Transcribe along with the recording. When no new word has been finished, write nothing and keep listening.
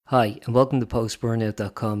Hi, and welcome to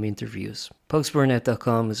PostBurnout.com interviews.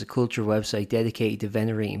 PostBurnout.com is a culture website dedicated to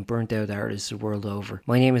venerating burnt out artists the world over.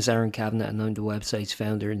 My name is Aaron Kavanagh, and I'm the website's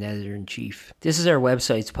founder and editor-in-chief. This is our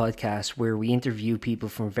website's podcast where we interview people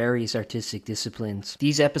from various artistic disciplines.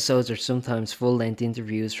 These episodes are sometimes full-length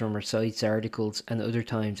interviews from our site's articles and other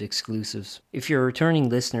times exclusives. If you're a returning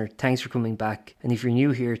listener, thanks for coming back. And if you're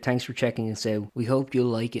new here, thanks for checking us out. We hope you'll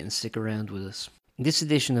like it and stick around with us. In this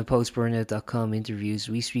edition of PostBurnout.com interviews,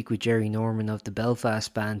 we speak with Jerry Norman of the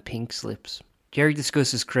Belfast band PiNKSLiPS. Jerry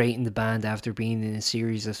discusses creating the band after being in a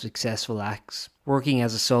series of successful acts, working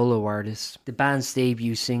as a solo artist, the band's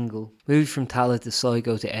debut single, moved from Tallaght to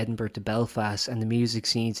Sligo to Edinburgh to Belfast, and the music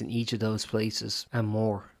scenes in each of those places, and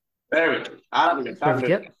more. There we go. That'll do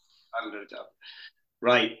the job.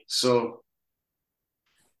 Right, so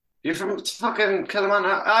you're from fucking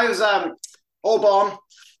Kilmarnock. I was Oban.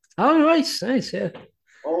 Oh, nice, yeah.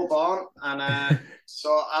 Oban, and so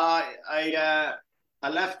I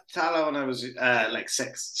left Tallaght when I was like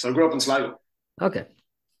 6. So I grew up in Sligo. Okay.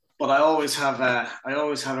 But I always have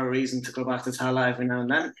a reason to go back to Tallaght every now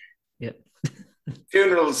and then. Yep.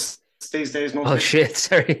 Funerals these days mostly. Oh shit,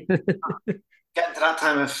 sorry. Getting to that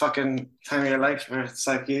time of your life where it's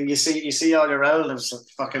like you see all your relatives at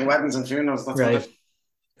fucking weddings and funerals. That's right.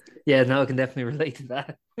 Yeah, no, I can definitely relate to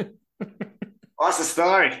that. What's the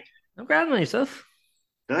story? I'm proud of myself.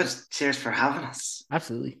 Good. Cheers for having us.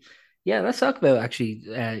 Absolutely. Yeah, let's talk about actually.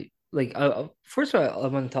 First of all, I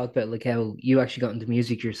want to talk about like how you actually got into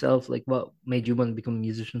music yourself. Like, what made you want to become a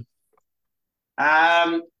musician?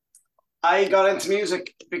 I got into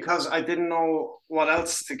music because I didn't know what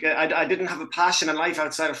else to get. I didn't have a passion in life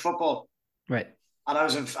outside of football. Right. And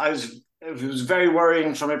it was very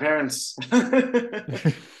worrying for my parents.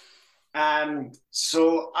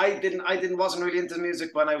 So I wasn't really into music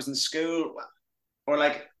when I was in school, or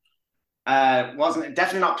wasn't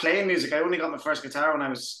definitely not playing music. I only got my first guitar when I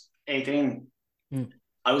was 18.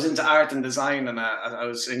 I was into art and design, and I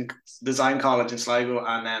was in design college in Sligo,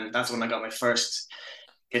 and then that's when I got my first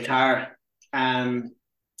guitar.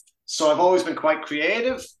 So I've always been quite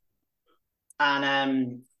creative,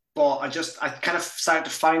 and but I kind of started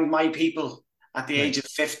to find my people at the age of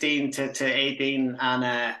 15 to 18,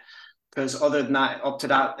 and because other than that, up to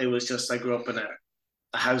that, it was just I grew up in a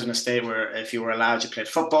housing estate where if you were allowed, you played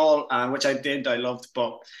football, which I did, I loved,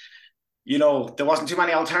 but there wasn't too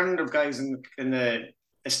many alternative guys in the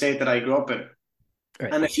estate that I grew up in.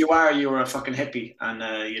 Right. And if you were a fucking hippie,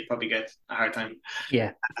 and you'd probably get a hard time.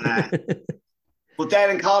 Yeah. But then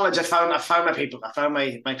in college, I found my people. I found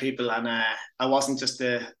my people, and I wasn't just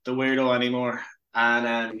the weirdo anymore.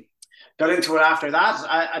 And got into it after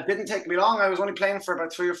that. It didn't take me long. I was only playing for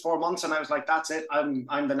about 3 or 4 months, and I was like, "That's it.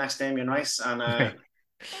 I'm the next Damien Rice." And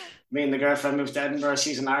me and the girlfriend moved to Edinburgh.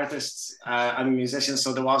 She's an artist. I'm a musician,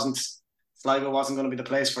 so Sligo wasn't going to be the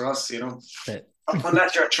place for us, Right.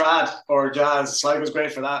 Unless you're trad or jazz. Sligo's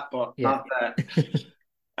great for that, but not that.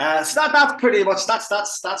 So that's pretty much that's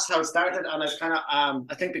how it started, and I kind of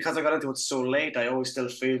I think because I got into it so late, I always still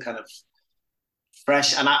feel kind of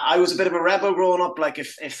fresh, and I was a bit of a rebel growing up. Like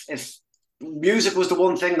if music was the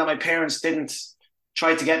one thing that my parents didn't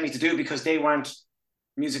try to get me to do because they weren't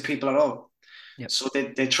music people at all. Yep. So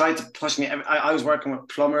they tried to push me. I was working with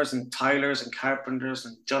plumbers and tilers and carpenters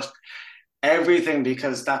and just everything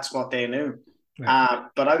because that's what they knew. Right.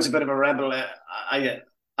 But I was a bit of a rebel. I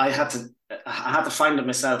had to find it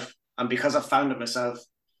myself, and because I found it myself,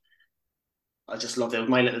 I just loved it. It was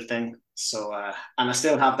my little thing. So and I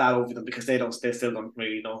still have that over them because they still don't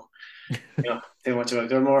really know, too much about it.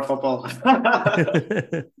 They're more football. Well,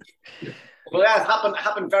 yeah, it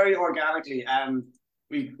happened very organically.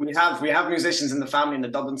 We have musicians in the family, in the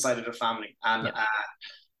Dublin side of the family, and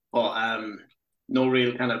no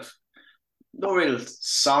real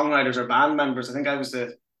songwriters or band members. I think I was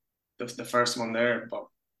the first one there, but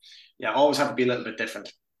yeah, always have to be a little bit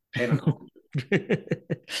different.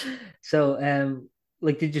 So,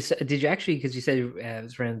 did you actually? Because you said it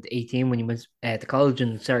was around 18 when you went to college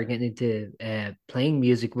and started getting into playing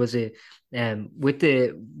music. Was it to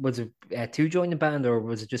join the band, or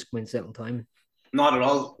was it just coincidental timing? Not at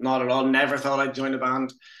all. Never thought I'd join a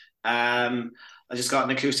band. I just got an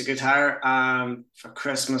acoustic guitar for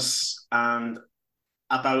Christmas, and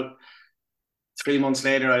about 3 months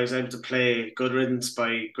later, I was able to play "Good Riddance"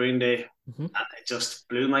 by Green Day, and it just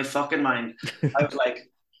blew my fucking mind. I was like,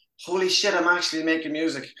 "Holy shit! I'm actually making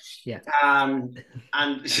music." Yeah. And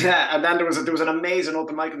then there was an amazing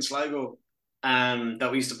open mic in Sligo, that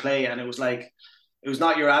we used to play, and it was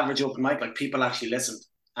not your average open mic. Like, people actually listened,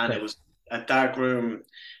 and It was a dark room,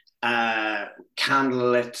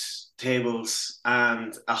 candlelit tables,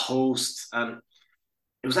 and a host, and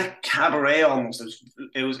it was like cabaret almost.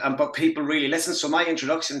 But people really listened. So my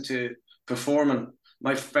introduction to performing,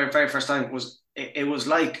 my very first time was it was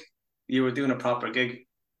like you were doing a proper gig.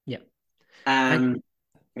 Yeah. And Um,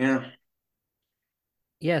 yeah.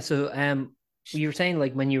 yeah, so you were saying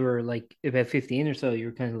like when you were like about 15 or so, you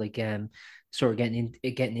were kind of like sort of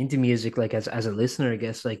getting into music like as a listener, I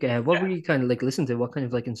guess. Like what were you kind of like listening to? What kind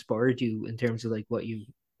of like inspired you in terms of like what you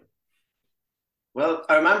Well,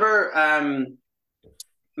 I remember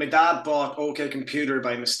my dad bought OK Computer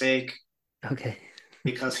by mistake okay.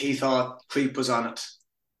 because he thought Creep was on it.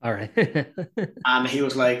 All right. And he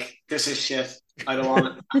was like, "This is shit. I don't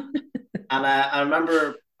want it." And I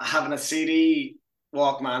remember having a CD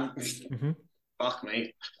Walkman. Hmm. Fuck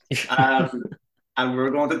me. Um, and we were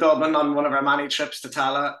going to Dublin on one of our many trips to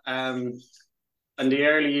Tala. In the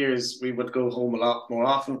early years, we would go home a lot more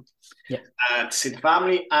often Yeah. to see the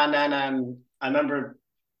family. And then I remember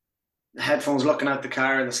headphones looking at the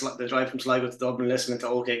car and the drive from Sligo to Dublin, listening to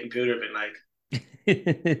OK Computer, being like,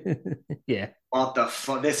 Yeah. "What the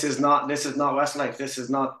fuck? This is not Westlife. This is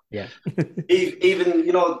not." Yeah. Even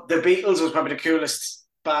the Beatles was probably the coolest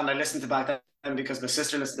band I listened to back then because my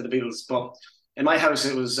sister listened to the Beatles. But in my house,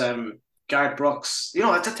 it was Garth Brooks.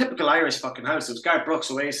 It's a typical Irish fucking house. It was Garth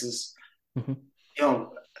Brooks, Oasis, Hmm. you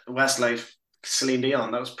know, Westlife, Celine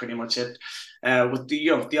Dion. That was pretty much it. With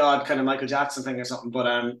the odd kind of Michael Jackson thing or something.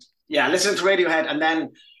 But yeah, listening to Radiohead, and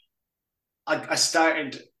then I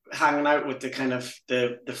started hanging out with the kind of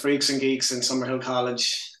the freaks and geeks in Summerhill College,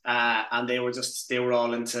 and they were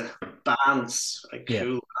all into bands, like Yeah.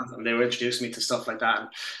 cool bands, and they were introducing me to stuff like that. And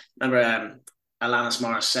I remember Alanis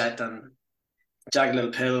Morissette and Jagged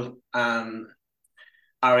Little Pill,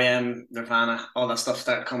 REM, Nirvana, all that stuff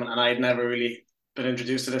started coming, and I had never really been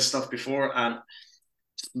introduced to this stuff before, and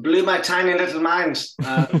blew my tiny little mind.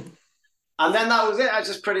 And then that was it. I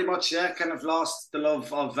just pretty much kind of lost the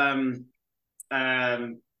love of um,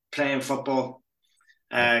 playing football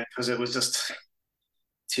Yeah. because it was just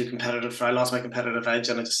too competitive. I lost my competitive edge,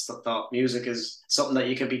 and I just thought music is something that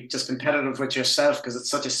you can be just competitive with yourself because it's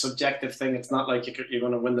such a subjective thing. It's not like you're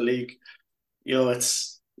going to win the league.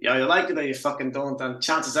 It's you like it or you fucking don't, and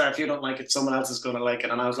chances are if you don't like it, someone else is going to like it.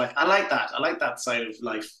 And I was like, I like that. I like that side of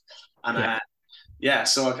life, and Yeah. yeah.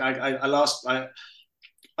 So I lost.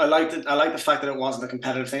 I liked it. I like the fact that it wasn't a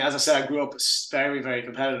competitive thing. As I said, I grew up very, very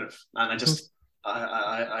competitive, and Mhm.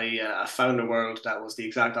 I found a world that was the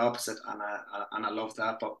exact opposite, and I loved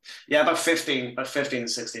that. But yeah, about 15 and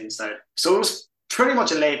 16 started. So it was pretty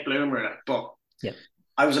much a late bloomer, like, but Yeah.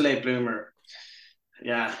 I was a late bloomer.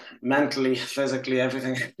 Yeah, mentally, physically,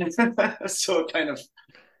 everything. So kind of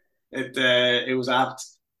it was apt.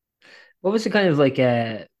 What was the kind of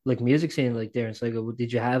like music scene like there in Sligo?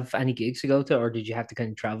 Did you have any gigs to go to, or did you have to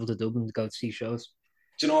kind of travel to Dublin to go to see shows?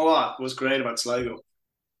 Do you know what was great about Sligo?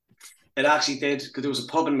 It actually did because there was a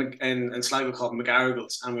pub in Sligo called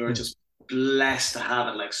McGarrigles, and we were Hmm. just blessed to have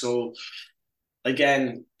it. Like so,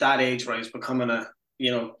 again, that age where I was becoming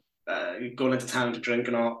going into town to drink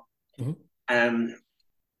and all. Hmm. Um,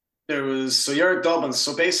 so you're Dublin.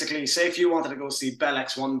 So basically, say if you wanted to go see Bell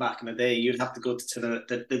X1 back in the day, you'd have to go to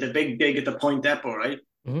the big gig at the Point Depot, right?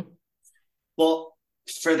 Hmm. But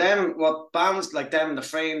for them, what bands like them, the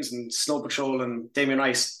Frames and Snow Patrol and Damien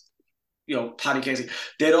Rice, Paddy Casey,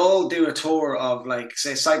 they'd all do a tour of like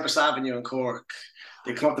say Cypress Avenue in Cork.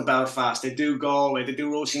 They come up to Belfast, they do Galway, they do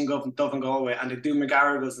Roisin Duff and Galway, and they do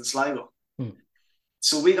McGarrigles in Sligo. Hmm.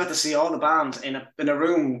 So we got to see all the bands in a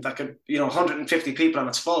room that could 150 people and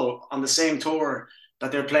it's full on the same tour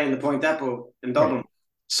that they're playing the Point Depot in Right. Dublin.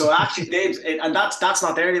 So it actually did, and that's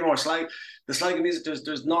not there anymore. It's like the Sligo music.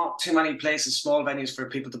 There's not too many places, small venues for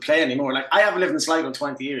people to play anymore. Like I haven't lived in Sligo in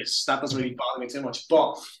 20 years. That doesn't really Hmm. bother me too much.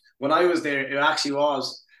 But when I was there, it actually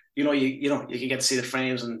was. You could get to see the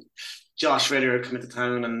Frames and Josh Ritter come into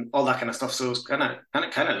town and all that kind of stuff. So it was kind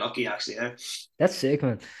of lucky actually. Yeah. That's sick,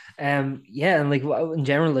 man. Yeah, and like in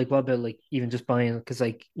general, like what about like even just buying because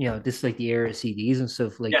like this is like the era of CDs and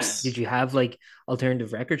stuff. Like, did Yes. you have like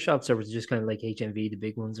alternative record shops, or was it just kind of like HMV, the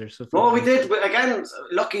big ones, or stuff like No, we that? did. But again,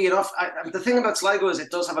 lucky enough, the thing about Sligo is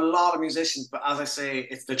it does have a lot of musicians, but as I say,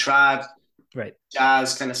 it's the trad Right.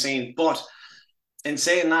 jazz kind of scene. But in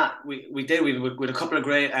saying that, we had a couple of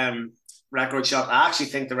great record shops. I actually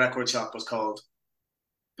think the record shop was called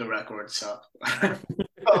the Record Shop.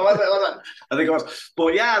 Oh, was it? I think it was.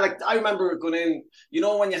 But yeah, like I remember going in,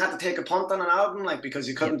 when you had to take a punt on an album, like because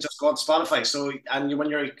you Yeah. couldn't just go on Spotify. So, when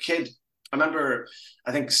you're a kid, I remember,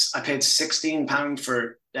 I think I paid £16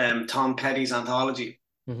 for Tom Petty's anthology.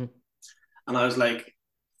 Hmm. And I was like,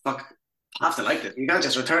 fuck, I have to like this. You can't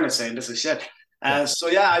just return it saying this is shit. Yeah. So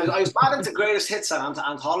yeah, I was mad into greatest hits and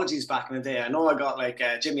anthologies back in the day. I know I got like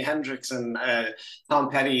Jimi Hendrix and Tom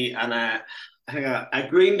Petty and I think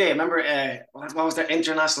Green Day. Remember what was their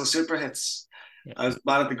international super hits? Yeah. I was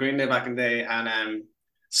mad at the Green Day back in the day, and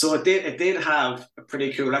so it did have a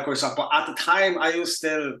pretty cool record stuff. But at the time, I was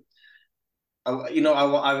still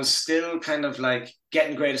I was still kind of like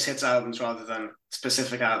getting greatest hits albums rather than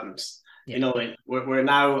specific albums. Yeah. You know, we're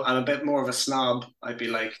now I'm a bit more of a snob. I'd be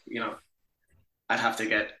like, I'd have to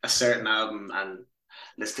get a certain album and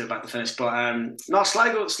listen to it back to finish. But no,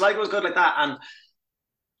 Sligo was good like that. And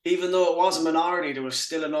even though it was a minority, there was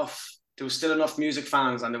still enough music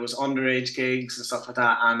fans, and there was underage gigs and stuff like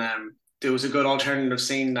that. And there was a good alternative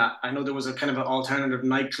scene. That I know there was a kind of an alternative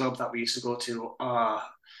nightclub that we used to go to,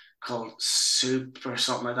 called Soup or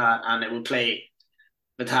something like that, and it would play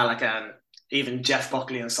Metallica and even Jeff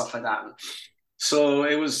Buckley and stuff like that. So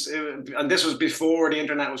and this was before the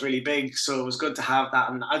internet was really big, so it was good to have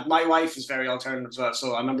that. And my wife is very alternative as well,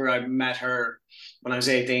 so I remember I met her when I was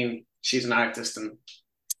 18. She's an artist and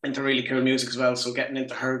into really cool music as well. So getting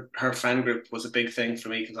into her friend group was a big thing for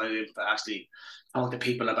me because I was able to actually talk to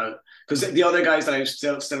people about, because the other guys that I was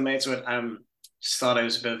still mates with just thought I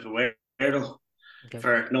was a bit of a weirdo Okay.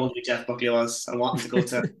 for knowing who Jeff Buckley was and wanting to go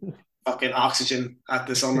to fucking Oxygen at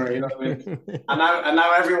the summer, you know what I mean? And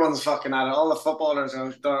now everyone's fucking at it. All the footballers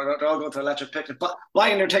they're all going to Electric Picnic, but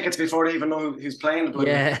buying their tickets before they even know who's playing the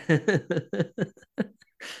bloody. Yeah.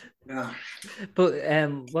 Yeah. But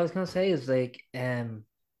what I was gonna say is like yeah,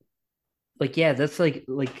 that's like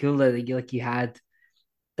cool that like you had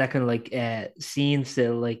that kind of like scene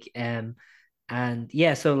still and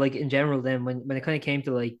yeah, so like in general then when it kind of came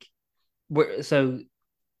to like where so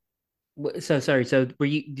sorry, so were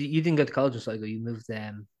you didn't go to college in Sligo, you moved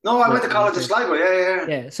No, I went like to you college in said, Sligo. Yeah, yeah, yeah.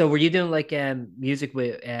 yeah, so were you doing like music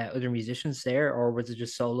with other musicians there, or was it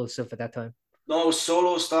just solo stuff at that time? No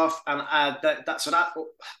solo stuff, and that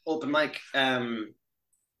open mic.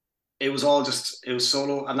 It was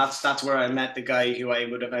solo, and that's where I met the guy who I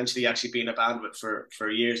would eventually actually be in a band with for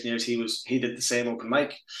years and years. He did the same open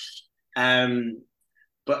mic.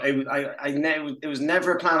 But it was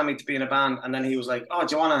never a plan on me to be in a band, and then he was like, "Oh,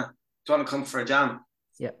 do you wanna come for a jam?"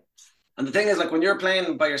 Yeah. And the thing is, like when you're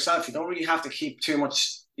playing by yourself, you don't really have to keep too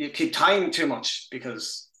much. You keep time too much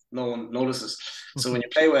because no one notices. So when you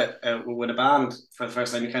play with a band for the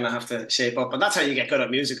first time, you kind of have to shape up, and that's how you get good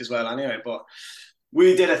at music as well. Anyway, but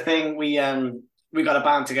we did a thing. We got a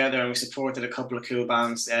band together and we supported a couple of cool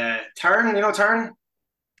bands. Turn, you know Turn.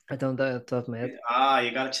 I don't know off the top of my head.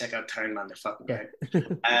 You gotta check out Turn, man. They're fucking Yeah.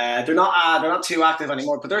 great. They're not too active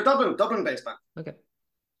anymore, but they're a Dublin based band. Okay.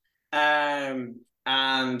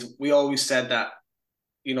 And we always said that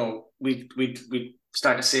we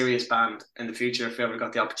start a serious band in the future if we ever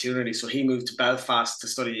got the opportunity. So he moved to Belfast to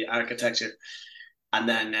study architecture, and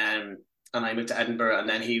then and I moved to Edinburgh, and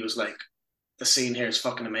then he was like, "The scene here is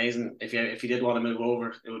fucking amazing. If you did want to move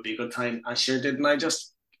over, it would be a good time." I sure did, and I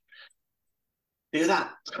just do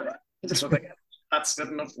that. Just was like, that's good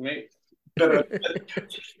enough for me. Bit of a,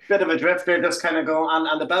 bit of a drifter, just kind of going.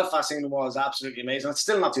 And the Belfast scene was absolutely amazing. It's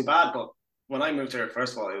still not too bad, but when I moved here,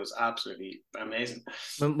 first of all, it was absolutely amazing.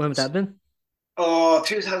 When would that have been? Oh,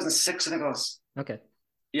 2006, I think it was. Okay.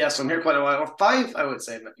 Yeah, so I'm here quite a while, or five, I would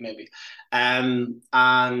say maybe. And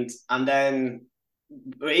then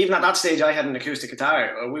even at that stage, I had an acoustic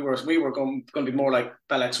guitar. We were going to be more like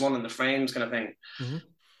Bell X1 and the Frames kind of thing. Hmm.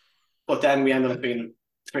 But then we ended up being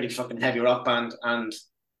a pretty fucking heavy rock band, and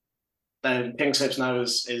then PiNKSLiPS now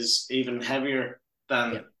is even heavier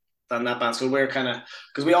Yeah. than that band. So we're kind of,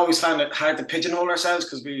 because we always found it hard to pigeonhole ourselves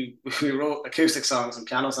because we wrote acoustic songs and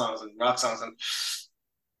piano songs and rock songs,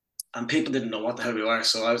 and people didn't know what the hell we were.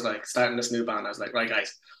 So I was like, starting this new band, I was like, right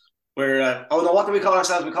guys, we're oh no, what do we call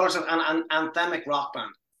ourselves? We call ourselves an anthemic rock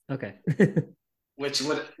band, Okay. which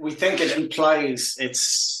we think it implies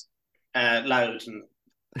it's loud and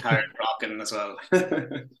hard rocking as well.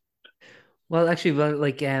 Well, actually, well,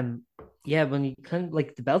 like, yeah, when you kind of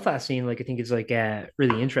like the Belfast scene, like, I think it's like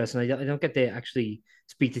really interesting. I don't get to actually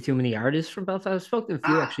speak to too many artists from Belfast. I've spoken to a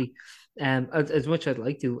few Ah, actually, as much as I'd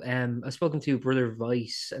like to. I've spoken to Brother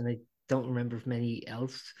Vice, and I don't remember of many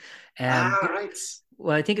else. But right.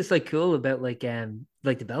 well, I think it's like cool about like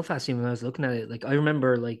the Belfast scene when I was looking at it. Like, I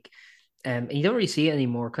remember like and you don't really see it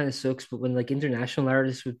anymore. Kind of sucks, but when like international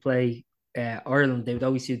artists would play Ireland, they would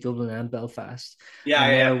always do Dublin and Belfast, Yeah,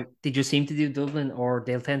 and yeah, yeah. now they just seem to do Dublin, or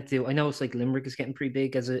they'll tend to. I know it's like Limerick is getting pretty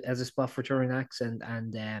big as a spot for touring acts,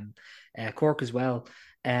 and Cork as well.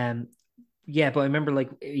 Um, yeah, but I remember like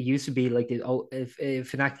it used to be like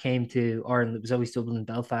if an act came to Ireland, it was always Dublin and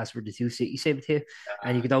Belfast were the two cities say it to,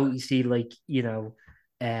 and you could always see like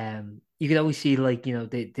you could always see like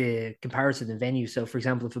the comparison in venues. So, for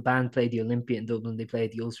example, if a band played the Olympia in Dublin, they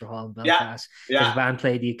played the Ulster Hall in Yeah, Belfast. If a yeah, band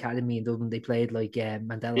played the Academy in Dublin, they played like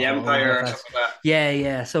Mandela the Hall in Empire or Belfast. something like that. Yeah,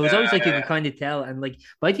 yeah. So it's Yeah, always like you yeah, could kind of tell, and like,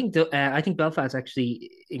 but I think Belfast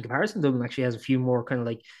actually, in comparison, Dublin actually has a few more kind of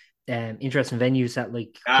like interesting venues that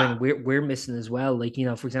like kind yeah. of we're missing as well. Like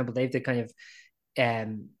for example, they have the kind of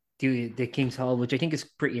um do the King's Hall, which I think is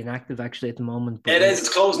pretty inactive actually at the moment. But It is. like, It's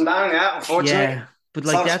closing down. Yeah, unfortunately, yeah, but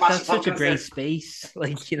saw like the Smashing that's such a Pumpkins great there. space.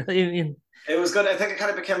 Like, what I mean? It was good. I think it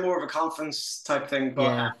kind of became more of a conference type thing, but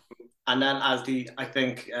Yeah, and then as I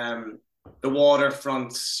think the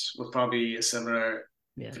waterfront was probably a similar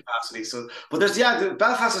yeah, capacity. So, but there's the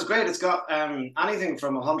Belfast is great. It's got anything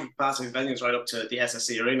from 100 capacity venues right up to the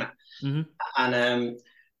SSC Arena, hmm and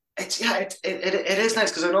it's it is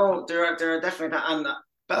nice because I know there are definitely and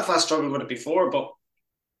Belfast struggled with it before, but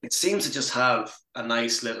it seems to just have a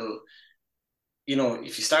nice little.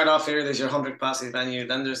 If you start off here, there's your 100 capacity venue,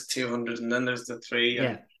 then there's 200, and then there's the three, yeah.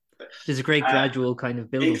 and There's a great uh, gradual kind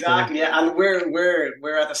of build up there. exactly, yeah. And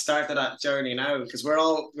we're at the start of that journey now because we're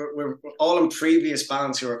all in previous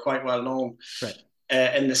bands who are quite well known Right.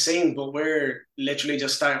 in the scene, but we're literally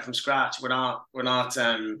just starting from scratch. We're not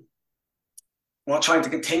trying to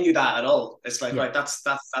continue that at all. It's like Yeah, right, that's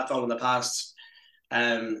all in the past.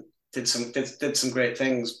 Um, did some great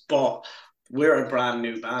things, but we're a brand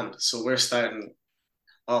new band, so we're starting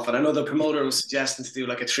off. And I know the promoter was suggesting to do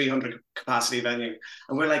like a 300 capacity venue,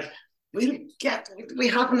 and we're like, we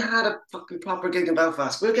haven't had a fucking proper gig in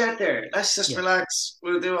Belfast. We'll get there. Let's just yeah. relax.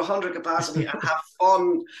 We'll do 100 capacity and have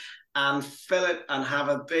fun and fill it and have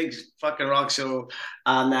a big fucking rock show.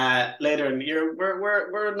 And later in the year,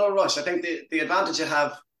 we're in no rush. I think the advantage you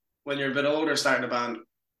have when you're a bit older starting a band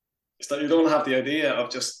is that you don't have the idea of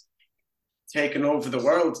just taking over the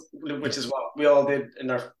world, Yeah. which is what we all did in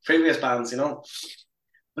our previous bands.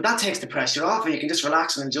 But that takes the pressure off, and you can just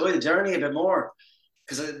relax and enjoy the journey a bit more.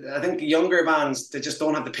 Because I think younger bands, they just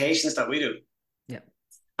don't have the patience that we do, Yeah.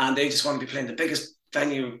 and they just want to be playing the biggest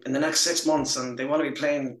venue in the next 6 months, and they want to be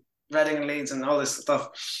playing Reading and Leeds and all this stuff,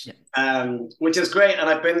 Yeah. which is great. And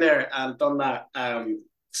I've been there and done that,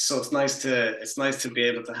 so it's nice to be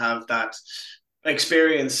able to have that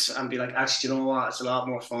experience and be like, actually, you know what? It's a lot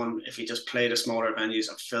more fun if you just play the smaller venues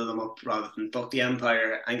and fill them up rather than book the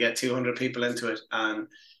Empire and get 200 people into it and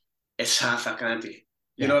it's half fucking empty.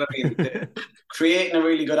 You Yeah. know what I mean? Creating a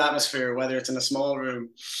really good atmosphere, whether it's in a small room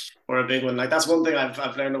or a big one. Like that's one thing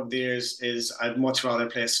I've learned over the years is I'd much rather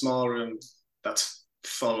play a small room that's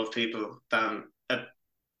full of people than a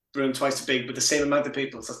room twice as big with the same amount of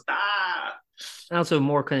people. So And also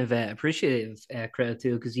more kind of appreciative crowd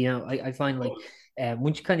too, because I find like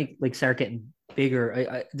once you kind of like start getting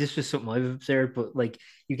bigger, this was something I've observed, but like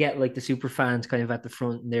you get like the super fans kind of at the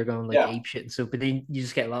front and they're going like yeah, ape shit and stuff, but then you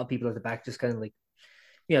just get a lot of people at the back just kind of like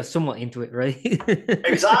somewhat into it, right?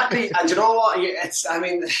 exactly. And you know what? I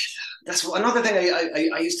mean, that's another thing.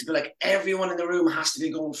 I used to be like, everyone in the room has to be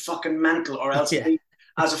going fucking mental, or else Yeah, me,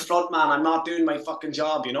 as a front man, I'm not doing my fucking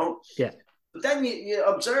job. yeah, But then you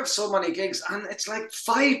observe so many gigs, and it's like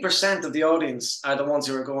 5% of the audience are the ones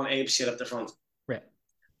who are going ape shit up the front. right.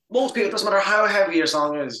 Most people, it doesn't matter how heavy your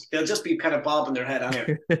song is, they'll just be kind of bobbing their head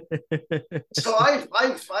anyway. So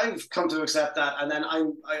I've come to accept that, and then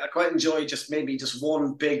I quite enjoy just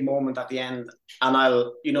one big moment at the end, and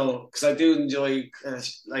I'll because I do enjoy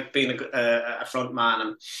like being a front man,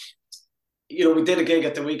 and we did a gig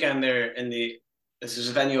at the weekend there this is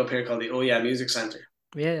a venue up here called the Oh Yeah Music Centre,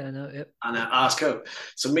 Yeah, I know. Yep. and cool.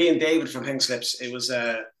 So me and David from PiNKSLiPS, it was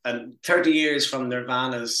 30 years from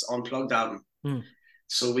Nirvana's Unplugged album, Hmm.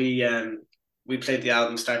 so we played the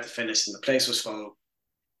album start to finish, and the place was full.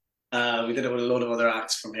 We did it with a load of other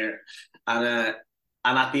acts from here, and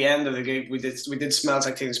at the end of the gig, we did "Smells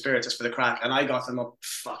Like Teen Spirit" just for the crack, and I got them up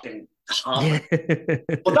fucking hopping.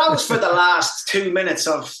 But that was for the last 2 minutes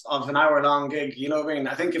of an hour long gig. You know what I mean?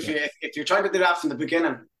 I think if Yeah. you're trying to do that from the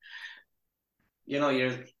beginning,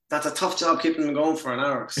 that's a tough job keeping them going for an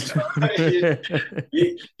hour.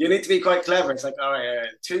 you need to be quite clever. It's like, all right,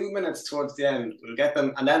 2 minutes towards the end, we'll get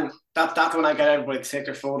them, and then that's when I get everybody to take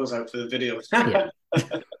their photos out for the video. Yeah.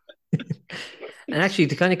 And actually,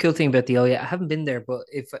 the kind of cool thing about the I haven't been there, but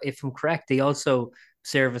if I'm correct, they also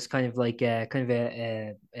serve as kind of like a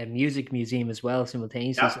music museum as well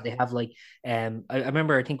simultaneously. So Yeah, they have like I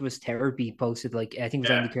remember I think it was Therapy posted like I think it was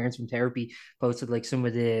Andy yeah. Kearns from Therapy posted like some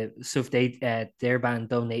of the stuff their band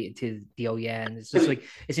donated to the and it's just like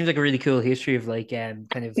it seems like a really cool history of like kind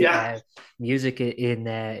of Yeah, music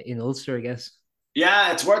in Ulster, I guess.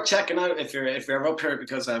 yeah, it's worth checking out if you're ever up here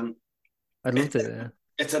because I'd love it, to.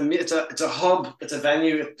 it's a hub, it's a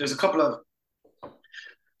venue. There's a couple of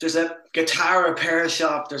there's a guitar repair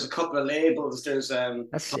shop. There's a couple of labels. There's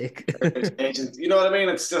That's sick. there's agents. You know what I mean?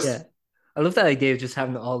 It's Yeah. just I love that idea of just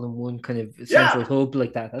having it all in one kind of central yeah. hub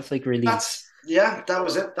like that. That's like really, That's yeah. That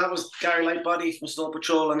was it. That was Gary Lightbody from Snow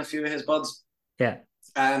Patrol and a few of his buds, yeah.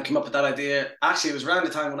 and came up with that idea. Actually, it was around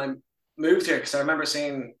the time when I moved here because I remember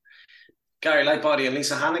seeing Gary Lightbody and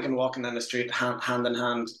Lisa Hannigan walking down the street hand in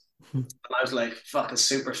hand, and I was like, fucking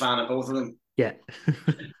super fan of both of them. Yeah.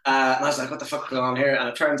 And I was like, what the fuck is going on here? And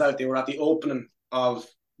it turns out they were at the opening of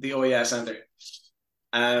the OES Centre.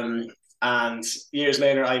 Um, and years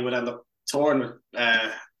later, I would end up touring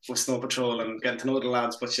with Snow Patrol and getting to know the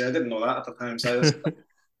lads. But yeah, I didn't know that at the time. So I was,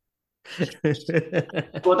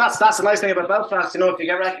 but that's the nice thing about Belfast. You know, if you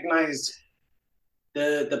get recognised,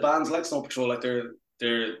 the bands like Snow Patrol, like they're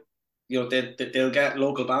you know they'll get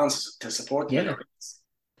local bands to support them in Yeah. their bands.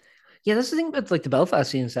 Yeah, that's the thing about like the Belfast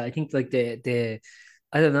scene. I think like the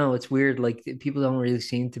I don't know, it's weird. Like people don't really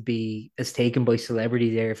seem to be as taken by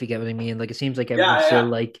celebrity there, if you get what I mean. Like it seems like Yeah, everyone's yeah, still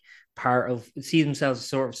yeah. like part of see themselves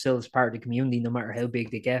sort of still as part of the community, no matter how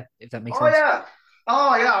big they get, if that makes Oh sense. yeah.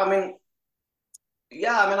 Oh yeah.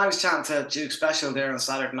 I was chatting to Duke Special there on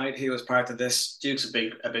Saturday night. He was part of this. Duke's a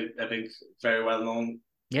big, very well known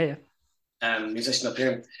Yeah, musician up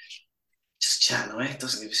here. Just chatting away. It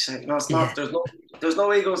doesn't give a shit. No, it's not. yeah. There's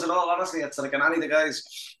no egos at all. Honestly, it's like an any of the guys,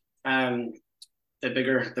 um, the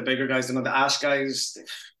bigger guys, the Ash guys.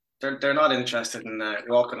 They're not interested in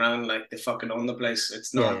walking around like they fucking own the place.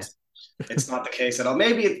 It's Yeah, not. yeah. It's not the case at all.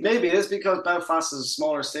 Maybe it is because Belfast is a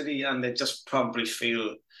smaller city and they just probably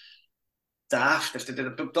feel daft if they did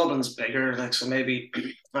it. Dublin's bigger, like so maybe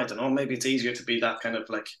I don't know. Maybe it's easier to be that kind of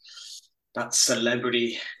like that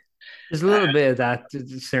celebrity. There's a Uh, little bit of that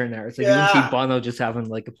to certain areas. Like you wouldn't see yeah, Bono just having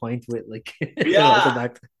like a point with like a local yeah,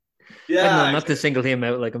 act. I don't know, yeah, not to single him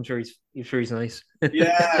out. Like I'm sure he's nice.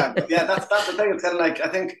 yeah. But yeah, that's the thing. It's kind of like I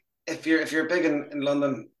think if you're big in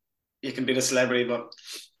London, you can be the celebrity, but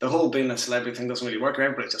the whole being a celebrity thing doesn't really work.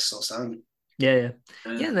 Everybody's just so sound. Yeah, yeah,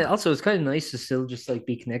 yeah. Uh, And also, it's kind of nice to still just like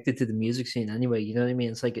be connected to the music scene anyway. You know what I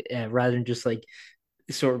mean? It's like rather than just like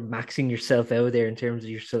sort of maxing yourself out there in terms of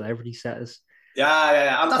your celebrity status. yeah, yeah,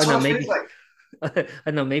 yeah. And I that's don't know, what it feels maybe like. I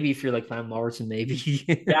don't know, maybe if you're like Van Morrison, maybe.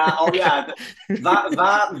 Yeah. Oh, yeah.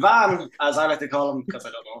 Van, as I like to call him, because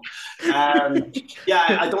I don't know.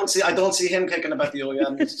 Yeah, I don't see him kicking about the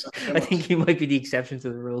OEM too I think much. he might be the exception to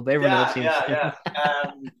the rule, but everyone else Yeah, seems yeah, to.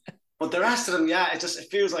 yeah. But the rest of them, yeah, it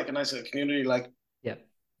feels like a nice little community. Like Yeah,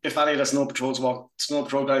 if any of the Snow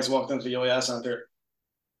Patrol guys walked into the OES Centre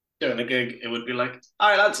doing a gig, it would be like, all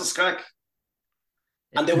right, lads, let's crack.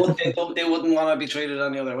 And they wouldn't want to be treated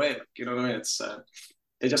any other way. Like, you know what I mean? It's I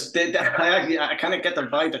kind of get their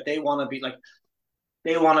vibe that they want to be like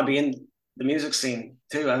they want to be in the music scene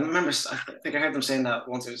too. I remember, I think I heard them saying that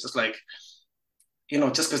once. It was just like,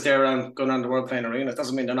 just because they're going around the world playing arenas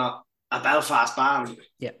doesn't mean they're not a Belfast band.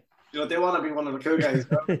 yeah. They want to be one of the cool guys.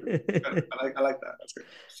 I like that. That's good.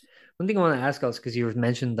 One thing I want to ask us because you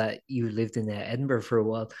mentioned that you lived in Edinburgh for a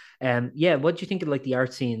while. Yeah, what do you think of like the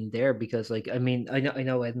art scene there? Because like, I mean, I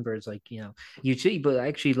know Edinburgh is like huge city, but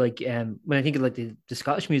actually like when I think of like the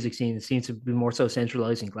Scottish music scene, it seems to be more so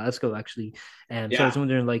centralized in Glasgow actually. So I Yeah. was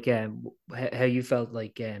wondering like how you felt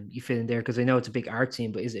like you fit in there because I know it's a big art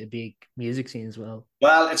scene, but is it a big music scene as well?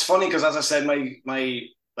 Well, it's funny because as I said, my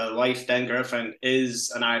wife then girlfriend is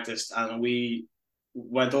an artist, and we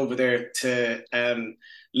went over there to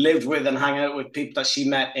live with and hang out with people that she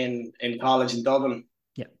met in college in Dublin.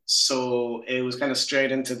 Yeah, So it was kind of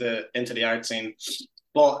straight into the art scene.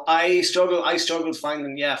 But I struggled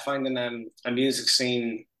finding a music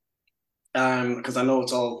scene because I know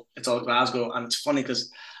it's all Glasgow, and it's funny because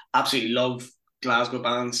I absolutely love Glasgow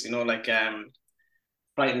bands, like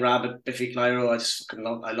Frightened Rabbit, Biffy Clyro. I just fucking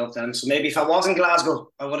I love them. So maybe if I was in Glasgow,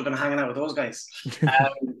 I would have been hanging out with those guys.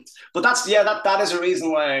 But that is a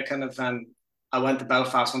reason why I kind of I went to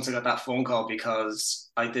Belfast once I got that phone call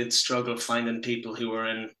because I did struggle finding people who were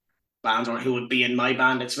in bands or who would be in my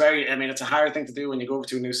band. I mean, it's a hard thing to do when you go over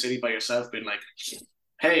to a new city by yourself, being like,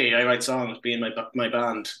 "Hey, I write songs, be in my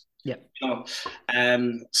band." yeah.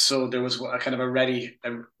 So there was a kind of a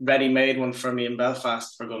ready-made one for me in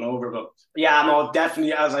Belfast for going over. But yeah, no,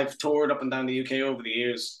 definitely as I've toured up and down the UK over the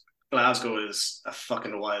years, Glasgow is a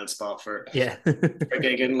fucking wild spot for Yeah.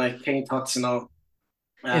 gigging like King Tut's and all.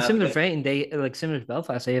 And similar But to Brighton, they like similar to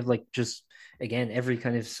Belfast, they have like just again every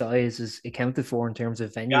kind of size is accounted for in terms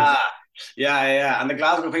of venues. yeah, yeah, and the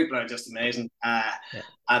Glasgow people are just amazing. Yeah.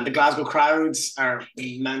 And the Glasgow crowds are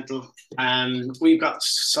mental. And we've got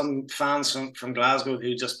some fans from Glasgow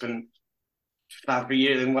who just been fab for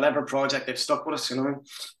years in whatever project they've stuck with us.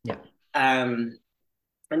 Yeah. Um,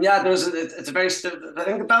 And yeah, it's a very. I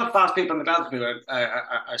think the Belfast people and the Glasgow people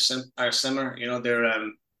are similar. You know,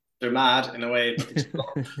 they're mad in a way, but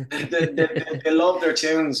they love their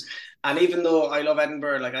tunes. And even though I love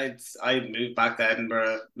Edinburgh, like I moved back to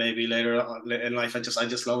Edinburgh maybe later on in life. I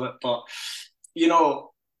just love it. But you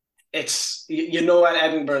know,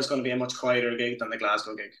 Edinburgh is going to be a much quieter gig than the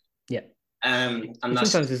Glasgow gig. Yeah. And Which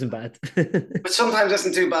that's sometimes isn't bad. but sometimes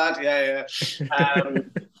isn't too bad. Yeah, yeah.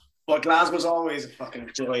 But Glasgow's always a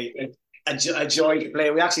fucking joy. A joy to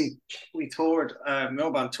play. We toured.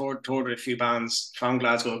 No band toured with a few bands from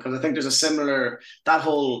Glasgow because I think there's a similar that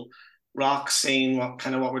whole rock scene.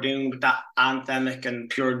 What we're doing with that anthemic and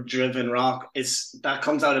pure driven rock is that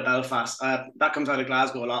comes out of Belfast. That comes out of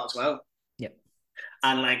Glasgow a lot as well. Yep.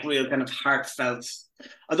 And like real kind of heartfelt.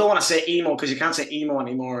 I don't want to say emo because you can't say emo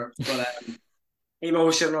anymore, but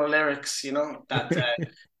emotional lyrics. You know that.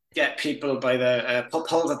 Get people by the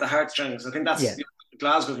pulls at the heartstrings. I think Yeah.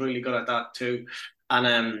 Glasgow's really good at that too.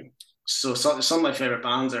 And so some of my favorite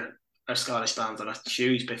bands are Scottish bands. I'm a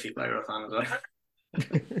huge Biffy Clyro fan as well.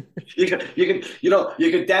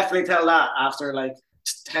 You could definitely tell that after like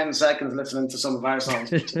 10 seconds listening to some of our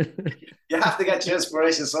songs. You have to get your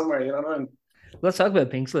inspiration somewhere. You know what I mean? Let's talk about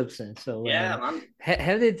PiNKSLiPS then. So Yeah, man.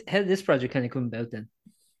 How did this project kind of come about then?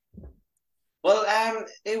 Well,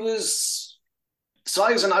 it was. So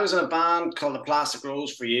I was in a band called the Plastic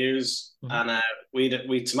Rose for years, Mm-hmm. and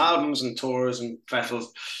we'd some albums and tours and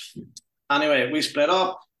festivals. Anyway, we split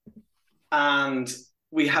up, and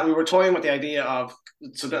we were toying with the idea of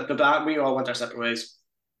the band. We all went our separate ways.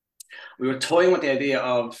 We were toying with the idea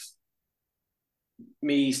of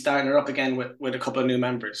me starting her up again with a couple of new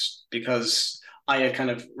members because I had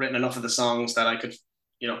kind of written enough of the songs that I could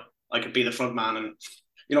be the front man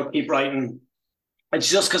and keep writing. It's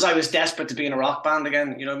just because I was desperate to be in a rock band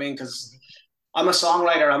again. You know what I mean? Because I'm a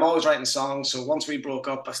songwriter. I'm always writing songs. So once we broke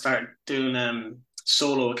up, I started doing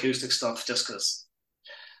solo acoustic stuff just because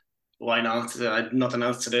why not? I had nothing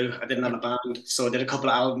else to do. I didn't have a band, so I did a couple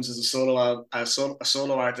of albums as a solo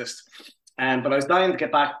artist. But I was dying to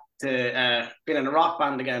get back to being in a rock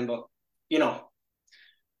band again. But you know,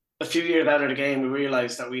 a few years out of the game, we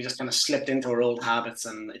realized that we just kind of slipped into our old habits,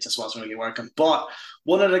 and it just wasn't really working. But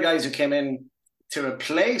one of the guys who came in to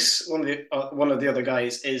replace one of the other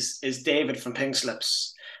guys is David from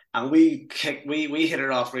PiNKSLiPS, and we hit it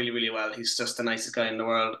off really really well. He's just the nicest guy in the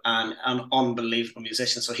world and an unbelievable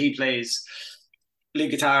musician. So he plays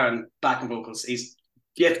lead guitar and backing vocals. He's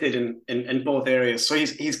gifted in both areas. So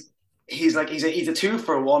he's a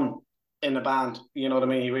 2-for-1 in the band. You know what I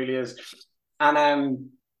mean? He really is. And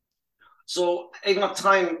so even at the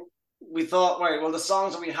time we thought, right, well, the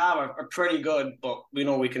songs that we have are pretty good, but we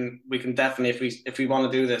know we can definitely, if we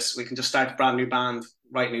want to do this, we can just start a brand new band,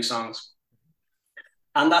 write new songs.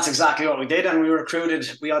 And that's exactly what we did. And we recruited,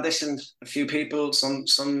 we auditioned a few people.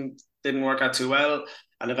 Some didn't work out too well.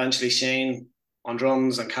 And eventually Shane on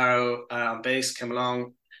drums and Caro on bass came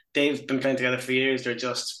along. They've been playing together for years. They're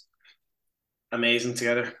just amazing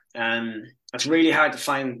together. And it's really hard to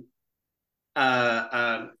find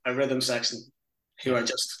a rhythm section who are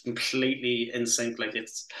just completely in sync. Like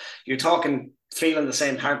you're talking feeling the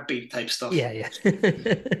same heartbeat type stuff. Yeah.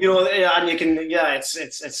 And you can,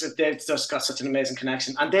 they've just got such an amazing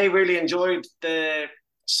connection, and they really enjoyed the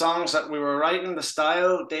songs that we were writing, the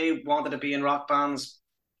style. They wanted to be in rock bands,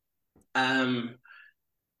 and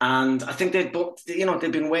I think they've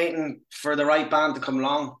been waiting for the right band to come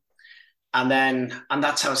along, and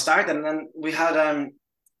that's how it started. And then we had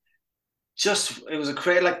it was a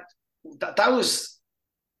great like that was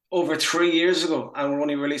over 3 years ago, and we're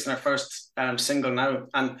only releasing our first single now.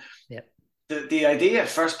 And the idea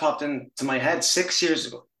first popped into my head 6 years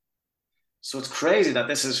ago. So it's crazy that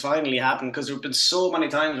this has finally happened, because there have been so many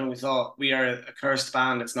times when we thought we are a cursed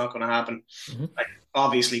band, it's not going to happen. Mm-hmm. Like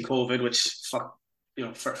obviously COVID, which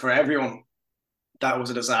for everyone, that was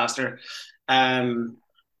a disaster.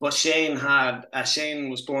 But Shane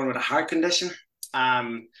was born with a heart condition.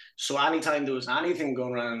 So anytime there was anything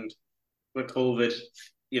going around with COVID,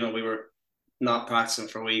 we were not practicing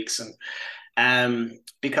for weeks, and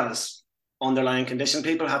because underlying condition,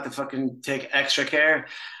 people had to fucking take extra care.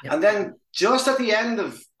 Yep. And then just at the end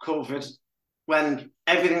of COVID, when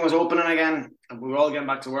everything was opening again and we were all getting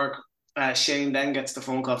back to work, Shane then gets the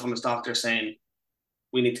phone call from his doctor saying,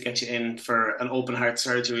 "We need to get you in for an open heart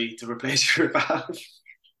surgery to replace your valve."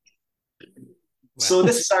 Wow. So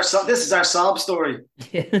this is our sob story.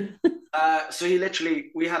 Yeah. So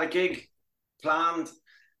we had a gig planned,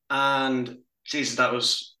 and Jesus, that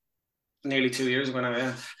was nearly 2 years ago now.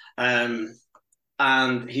 Yeah.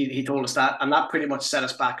 And he told us that, and that pretty much set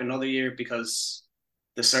us back another year, because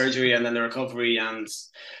the surgery and then the recovery and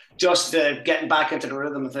just getting back into the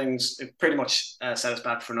rhythm of things. It pretty much set us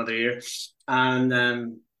back for another year.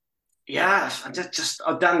 And yeah, and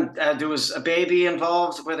then there was a baby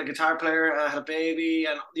involved with a guitar player, had a baby,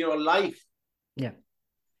 and life. Yeah.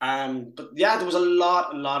 But yeah, there was a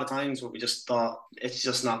lot of times where we just thought it's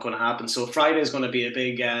just not going to happen. So Friday is going to be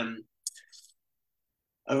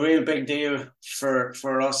a real big deal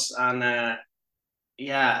for us, and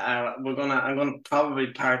yeah, I'm gonna probably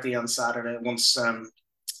party on Saturday once.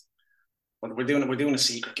 We're doing a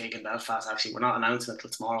secret gig in Belfast. Actually, we're not announcing it till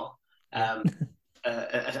tomorrow. Yeah. Um,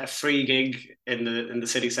 a free gig in the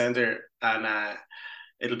city centre, and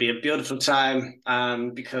it'll be a beautiful time.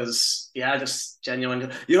 Because yeah, just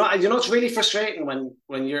genuine. It's really frustrating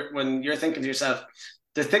when you're thinking to yourself,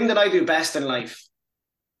 the thing that I do best in life,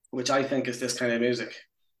 which I think is this kind of music.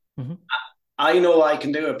 Mm-hmm. I know I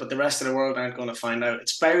can do it, but the rest of the world aren't going to find out.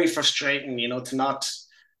 It's very frustrating, to not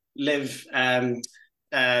live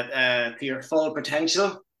to your full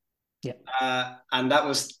potential. Yeah. And that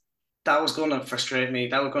was going to frustrate me.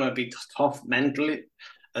 That was going to be tough mentally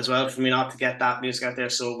as well for me not to get that music out there.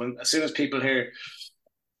 So as soon as people hear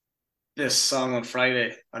this song on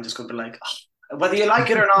Friday, I'm just going to be like, oh, whether you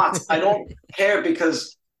like it or not, I don't care,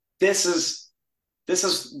 because this is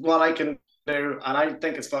what I can do, and I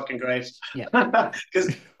think it's fucking great. Yeah. Because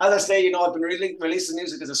as I say, I've been releasing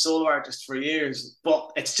music as a solo artist for years, but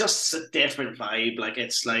it's just a different vibe. Like,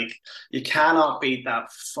 it's like you cannot beat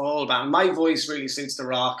that full band. My voice really suits the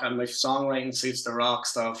rock, and my songwriting suits the rock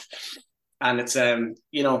stuff. And it's the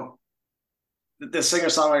singer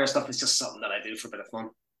songwriter stuff is just something that I do for a bit of fun.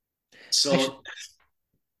 Actually, So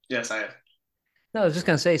yes, I no, I was just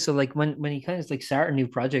gonna say, so like when you kind of like start a new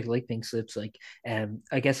project like PiNKSLiPS, like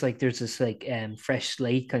I guess like there's this like fresh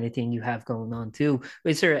slate kind of thing you have going on too.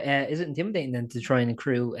 Is it intimidating then to try and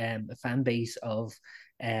accrue a fan base of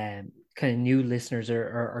kind of new listeners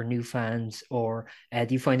or new fans, or do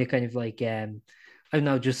you find it kind of like I don't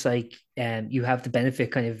know, just like you have the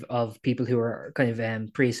benefit kind of people who are kind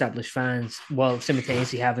of pre-established fans while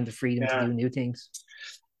simultaneously having the freedom to yeah. do new things?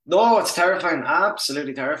 No, it's terrifying,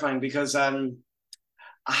 absolutely terrifying, because I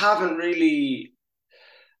haven't really.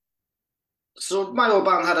 So my old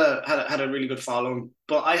band had a really good following,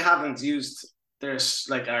 but I haven't used there's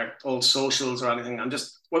like our old socials or anything.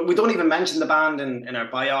 We don't even mention the band in our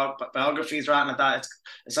biographies or anything like that.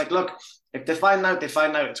 It's like, look, if they find out, they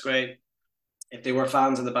find out. It's great. If they were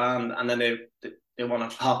fans of the band and then they want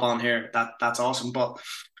to hop on here, that's awesome. But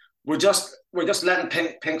we're just letting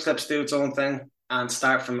PiNKSLiPS do its own thing and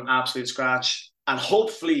start from absolute scratch. And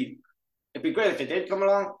hopefully, it'd be great if they did come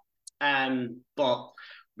along. But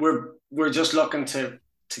we're just looking to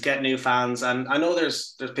get new fans, and I know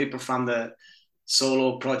there's people from the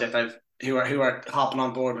solo project who are hopping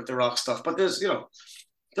on board with the rock stuff. But there's just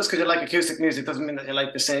because you like acoustic music doesn't mean that you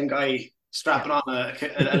like the same guy Yeah. strapping on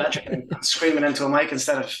an electric and screaming into a mic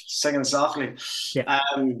instead of singing softly. Yeah.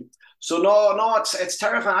 So no, it's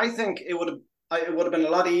terrifying. I think it would have been a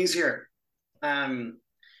lot easier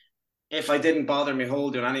if I didn't bother my whole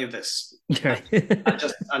doing any of this. Right.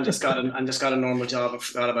 I just got a normal job and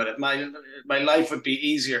forgot about it. My life would be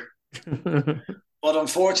easier. But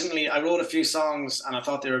unfortunately, I wrote a few songs and I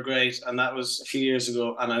thought they were great, and that was a few years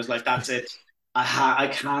ago. And I was like, "That's it. I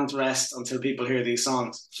can't rest until people hear these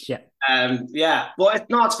songs." Yeah. Yeah. Well,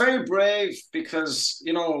 it's very brave, because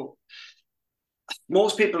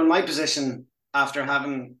most people in my position, after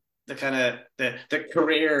having the kind of the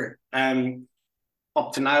career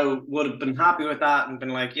up to now, would have been happy with that and been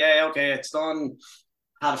like, "Yeah, okay, it's done.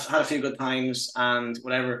 Had a few good times and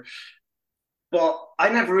whatever." But I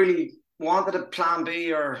never really wanted a plan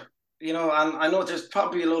B, and I know there's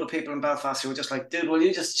probably a load of people in Belfast who are just like, "Dude, will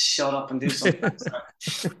you just shut up and do something?"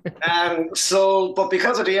 But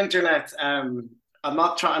because of the internet, I'm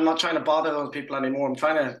not trying to bother those people anymore. I'm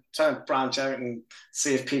trying to branch out and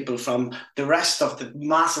see if people from the rest of the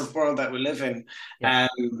massive world that we live in, Yeah.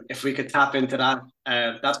 if we could tap into that.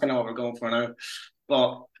 That's kind of what we're going for now.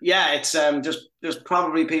 But yeah, it's just there's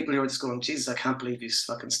probably people who are just going, Jesus, I can't believe he's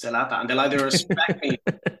fucking still at that, and they'll either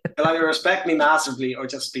respect me massively, or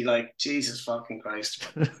just be like, Jesus fucking Christ,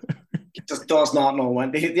 just does not know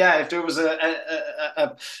when. Yeah, if there was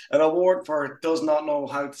an award for does not know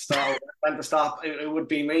how to stop, when to stop, it would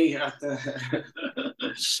be me.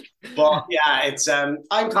 But yeah, it's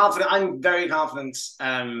I'm confident. I'm very confident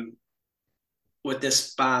with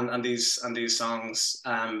this band and these songs.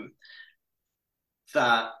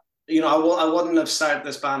 That I wouldn't have started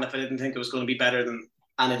this band if I didn't think it was going to be better than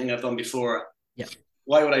anything I've done before. Yeah.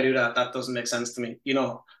 Why would I do that? That doesn't make sense to me.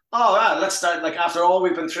 Oh, yeah, let's start, like, after all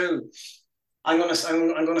we've been through. I'm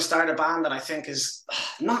gonna start a band that I think is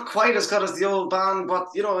not quite as good as the old band, but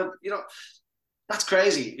that's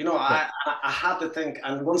crazy. Yeah. I had to think,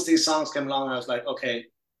 and once these songs came along, I was like, okay,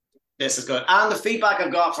 this is good. And the feedback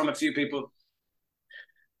I've got from a few people,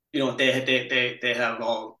 they have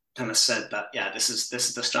all kind of said that, yeah, this is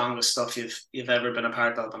the strongest stuff you've ever been a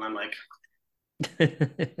part of, and I'm like,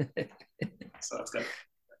 so that's good.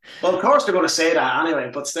 Well, of course they're going to say that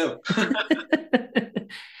anyway, but still.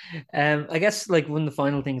 I guess like one of the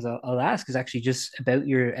final things I'll ask is actually just about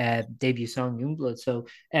your debut song Youngblood. So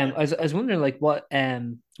I was wondering like why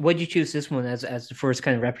did you choose this one as the first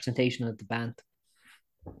kind of representation of the band?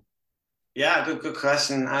 Yeah, good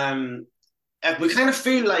question. We kind of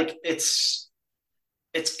feel like it's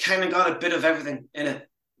kind of got a bit of everything in it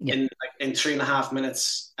Yeah. in 3.5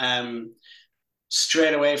 minutes.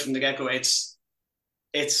 Straight away from the get go, it's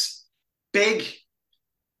big,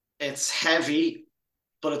 it's heavy,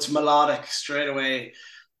 but it's melodic straight away.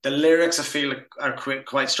 The lyrics I feel like are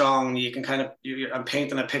quite strong. You can kind of I'm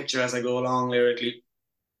painting a picture as I go along lyrically.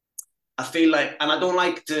 I feel like, and I don't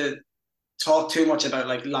like to talk too much about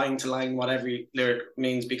like line to line what every lyric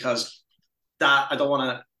means, because that I don't want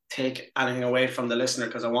to take anything away from the listener,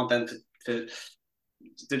 because I want them to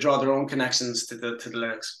draw their own connections to the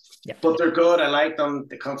lyrics. Yeah. But they're good. I like them.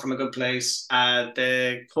 They come from a good place.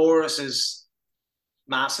 The chorus is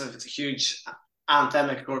massive. It's a huge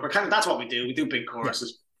anthemic chorus. That's what we do. We do big Yeah.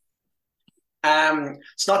 choruses.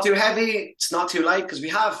 It's not too heavy. It's not too light, because we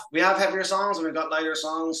have heavier songs and we've got lighter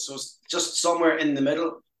songs. So it's just somewhere in the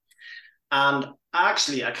middle. And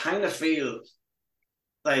actually, I kind of feel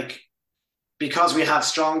like, because we have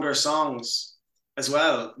stronger songs as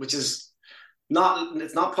well, which is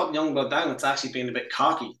it's not putting Youngblood down. It's actually being a bit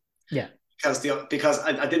cocky, Yeah. because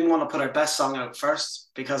I didn't want to put our best song out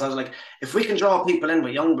first, because I was like, if we can draw people in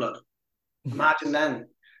with Youngblood, imagine then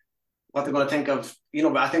what they're going to think of.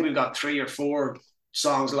 But I think we've got 3 or 4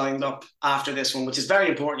 songs lined up after this one, which is very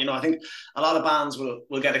important. I think a lot of bands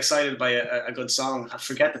will get excited by a good song and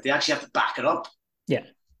forget that they actually have to back it up. Yeah.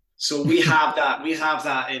 So we have that. We have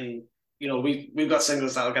that in. We've got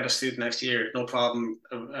singles that'll get us through next year, no problem.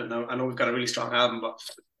 I know we've got a really strong album, but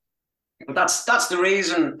that's the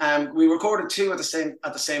reason. We recorded 2 at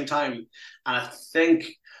the same time, and I think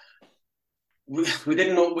we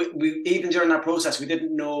didn't know. We even during that process, we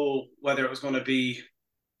didn't know whether it was going to be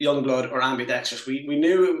Youngblood or Ambidextrous. We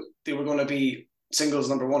knew they were going to be singles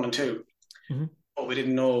number 1 and 2, Mm-hmm. but we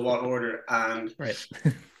didn't know what order. And Right.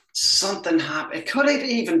 something happened. It could have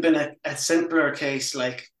even been a simpler case,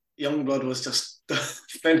 like Youngblood was just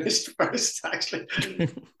finished first, actually.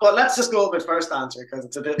 But let's just go with first answer, because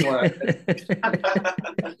it's a bit more.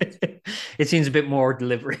 It seems a bit more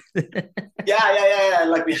deliberate. Yeah.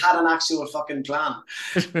 Like we had an actual fucking plan.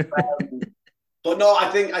 But no, I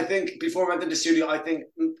think before we went to the studio, I think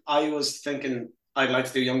I was thinking I'd like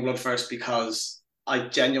to do Youngblood first, because I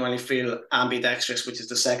genuinely feel Ambidextrous, which is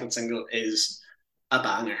the second single, is a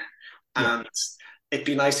banger, Yeah. and it'd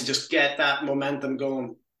be nice to just get that momentum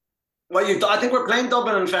going. Well, I think we're playing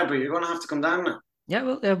Dublin in February. You're going to have to come down now. Yeah.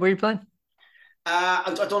 Well, where are you playing? I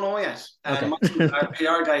don't know yet. Okay. Our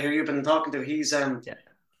PR guy who you've been talking to, Yeah.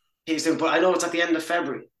 he's doing, but I know it's at the end of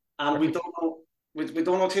February, and we Perfect. don't know. We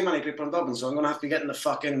don't know too many people in Dublin, so I'm going to have to be getting the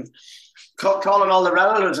fucking calling all the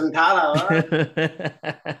relatives in Tala.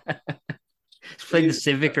 Play the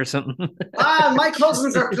Civic or something. My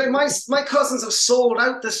cousins are playing. My cousins have sold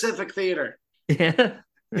out the Civic Theatre. Yeah.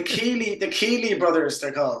 The Keeley brothers,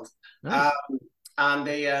 they're called. Nice. And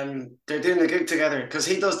they're doing a gig together, because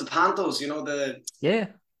he does the pantos, Yeah.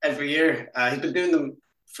 every year. He's been doing them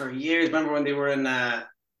for years. Remember when they were in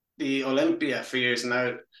the Olympia for years, and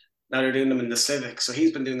now they're doing them in the Civic. So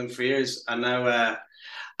he's been doing them for years, and now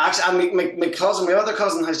actually, my other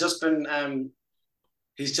cousin has just been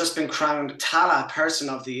he's just been crowned Tala Person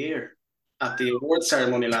of the Year at the award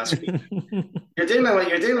ceremony last week. You're dealing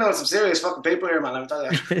with some serious fucking people here, man. Let me tell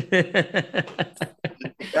you.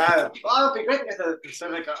 Yeah, well, it'd be great to get the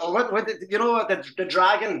Civic. Oh, what the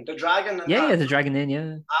dragon and Yeah, yeah, the Dragon Inn,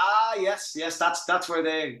 yeah. yes, that's where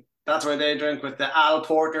they drink with the Al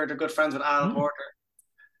Porter. They're good friends with Al Mm. Porter.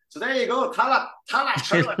 So there you go, Tala,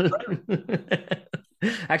 Trilla.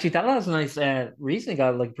 Actually, that has a nice recently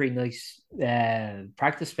got like a pretty nice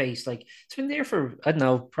practice space. Like it's been there for I don't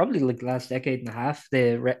know, probably like the last decade and a half.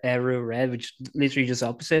 The Rural Red, which is literally just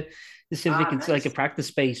opposite. Civic. It's like a Nice. practice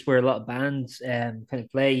space where a lot of bands kind of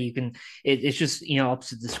play. You can it's just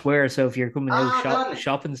opposite the square. So if you're coming out Deadly.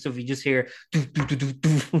 shopping and stuff, you just hear doo, doo, doo, doo,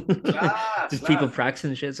 doo. Class, Just people class.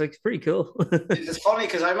 practicing shit. It's like it's pretty cool. It's funny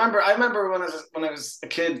because I remember when I was a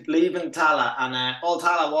kid leaving Tala, and all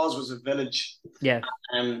Tala was a village. Yeah,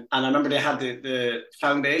 And I remember they had the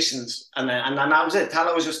foundations, and then that was it.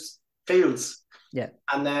 Tala was just fields, yeah.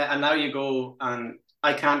 and now you go, and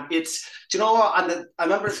I can't. It's, do you know what? I It's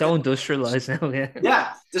remember so industrialized now. Yeah,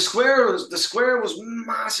 yeah, the square was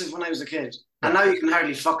massive when I was a kid, and yeah, now you can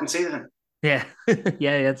hardly fucking see them. yeah,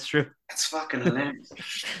 yeah. That's true. It's fucking hilarious.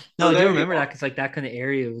 No, So I do there you remember go. that because like that kind of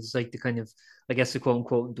area was like the kind of, I guess, the quote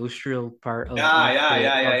unquote industrial part Yeah, yeah,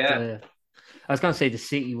 yeah, yeah, yeah. I was gonna say the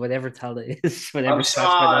city, whatever tell it is, whatever I'm starts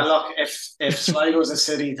by sorry. that. Look, if Sligo's a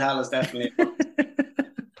city, Tal is definitely a fucking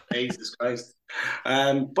Jesus Christ.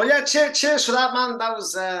 But yeah, cheers for that, man. That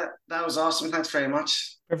was awesome. Thanks very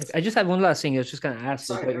much. Perfect. I just had one last thing. I was just gonna ask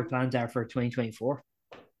like Sorry. what your plans are for 2024.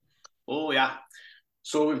 Oh yeah.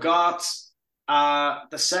 So we've got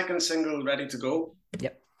the second single ready to go.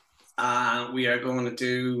 Yep. We are going to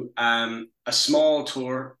do a small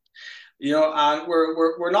tour. And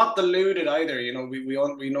we're not deluded either.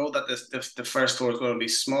 We know that the first tour is going to be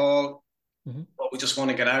small, Hmm. but we just want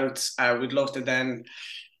to get out. We'd love to then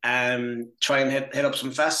try and hit up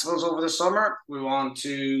some festivals over the summer. We want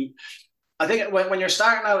to. I think when you're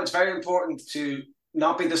starting out, it's very important to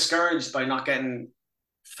not be discouraged by not getting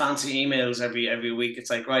fancy emails every week. It's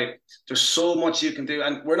like, right, there's so much you can do,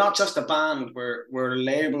 and we're not just a band. We're a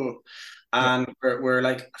label, Yep. and we're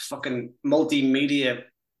like a fucking multimedia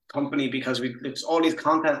company because there's all these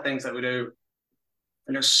content things that we do,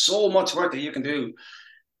 and there's so much work that you can do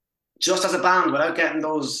just as a band without getting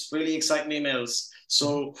those really exciting emails. Hmm.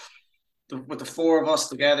 So with the four of us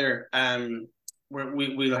together,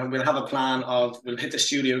 we'll have a plan of we'll hit the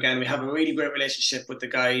studio again. We have a really great relationship with the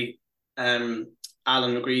guy, um,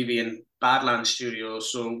 Alan McGreevy in Badlands Studio,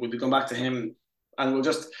 so we'll be going back to him, and we'll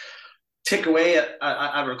just tick away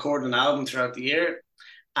at recording an album throughout the year,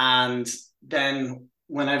 and then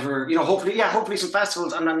whenever hopefully some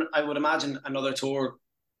festivals, and then I would imagine another tour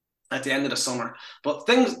at the end of the summer. But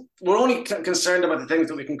things we're only concerned about the things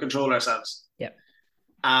that we can control ourselves. Yep.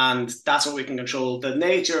 And that's what we can control. The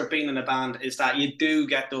nature of being in a band is that you do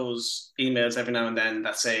get those emails every now and then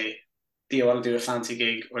that say, do you want to do a fancy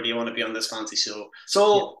gig or do you want to be on this fancy show? Yep.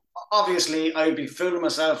 So obviously I'd be fooling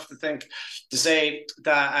myself to say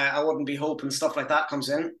that I wouldn't be hoping stuff like that comes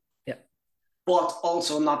in, Yep. but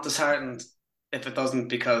also not disheartened if it doesn't,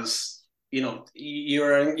 because you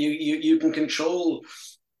can control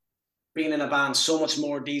being in a band so much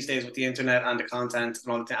more these days with the internet and the content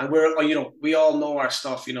and all the time. And we all know our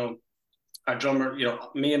stuff. Our drummer,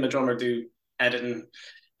 me and the drummer do editing,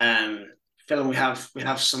 film. We have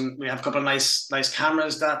a couple of nice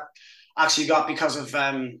cameras that actually got because of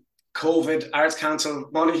COVID, Arts Council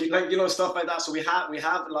money, like stuff like that. So we have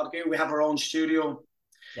a lot of gear. We have our own studio,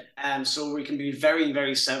 Yep. and so we can be very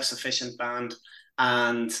very self sufficient band,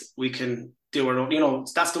 and we can do our own.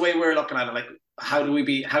 That's the way we're looking at it. Like, how do we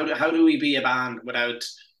be a band without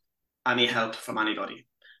any help from anybody? Yep.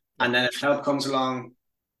 And then if help comes along,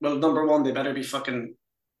 well, number one, they better be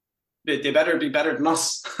better than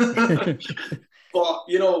us. But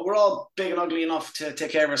we're all big and ugly enough to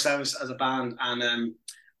take care of ourselves as a band, and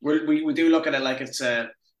we do look at it like it's a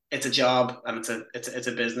job, and it's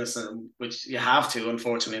a business, and which you have to.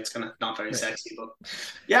 Unfortunately, it's kind of not very Right. sexy, but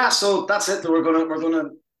yeah. So that's it. We're gonna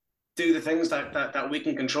do the things that we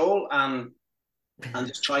can control, and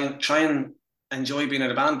just try and enjoy being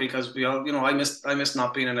in a band, because we all, I miss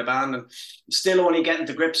not being in a band, and still only getting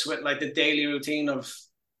to grips with like the daily routine of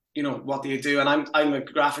what do you do. And I'm a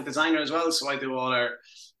graphic designer as well, so I do all our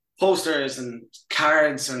posters and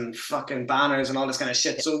cards and fucking banners and all this kind of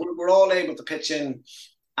shit. Yep. So we're all able to pitch in,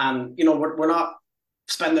 and we're not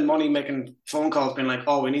spending money making phone calls being like,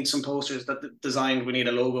 oh, we need some posters that designed, we need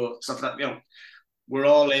a logo, stuff like that. We're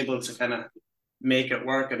all able to kind of make it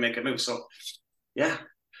work and make it move. So yeah,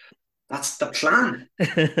 that's the plan.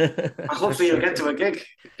 And hopefully you'll get Perfect. to a gig.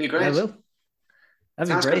 It'd be I great. will. That'd be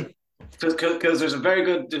Sounds good. great. Because there's a very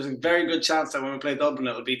good chance that when we play Dublin,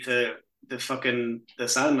 it'll be to the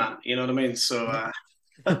sound man. You know what I mean? So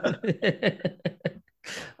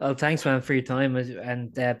Well, thanks, man, for your time,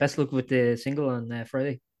 and best luck with the single on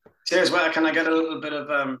Friday. cheers. Well, can I get a little bit of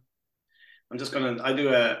I do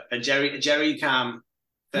a Jerry Cam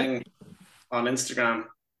Yep. thing on Instagram,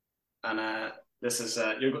 and this is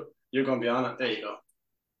you're going to be on it. There you go.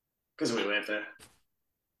 Because we wave there.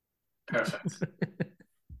 Perfect.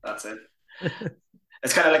 That's it.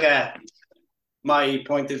 It's kind of like my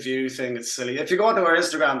point of view thing. It's silly. If you go onto our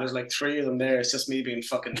Instagram, there's like three of them there. It's just me being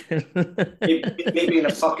fucking me being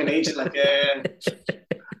a fucking agent. Like,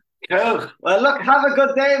 cool. Well, look, have a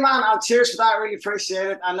good day, man. And cheers for that. Really appreciate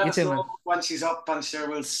it. And let You us too, know man. when she's up. I'm sure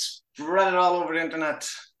we'll spread it all over the internet.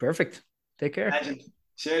 Perfect. Take care. Legend.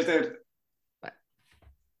 Cheers, dude.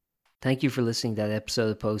 Thank you for listening to that episode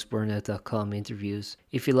of PostBurnout.com interviews.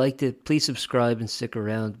 If you liked it, please subscribe and stick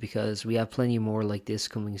around because we have plenty more like this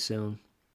coming soon.